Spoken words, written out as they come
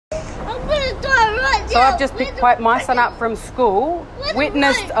So I've just picked my son up from school,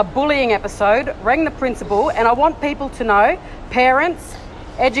 witnessed a bullying episode, rang the principal, and I want people to know, parents,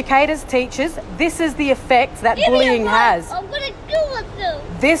 educators, teachers, this is the effect that bullying has. I'm going to do with them.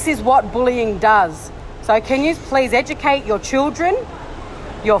 This is what bullying does. So can you please educate your children,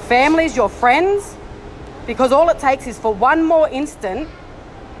 your families, your friends? Because all it takes is for one more instant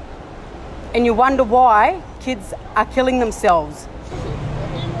and you wonder why kids are killing themselves. I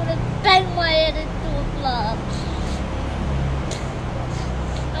just want to bang my head into a glass.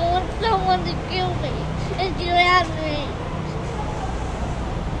 I want someone to kill me and drown me.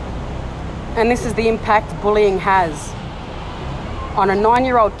 And this is the impact bullying has on a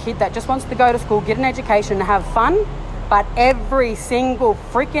 9-year-old kid that just wants to go to school, get an education and have fun, but every single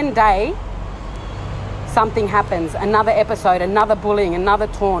freaking day something happens, another episode, another bullying, another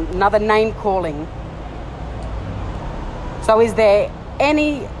taunt, another name calling. So is there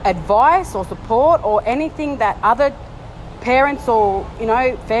any advice or support or anything that other parents or,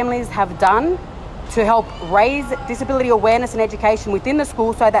 families have done to help raise disability awareness and education within the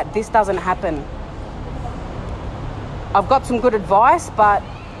school so that this doesn't happen? I've got some good advice, but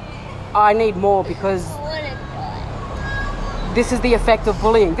I need more because this is the effect of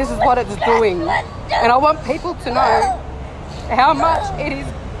bullying. This is what it's doing. And I want people to know how much it is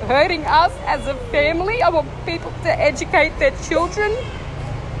hurting us as a family. I want people to educate their children.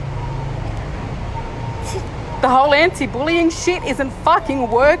 The whole anti-bullying shit isn't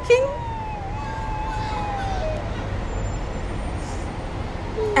fucking working.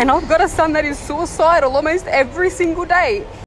 And I've got a son that is suicidal almost every single day.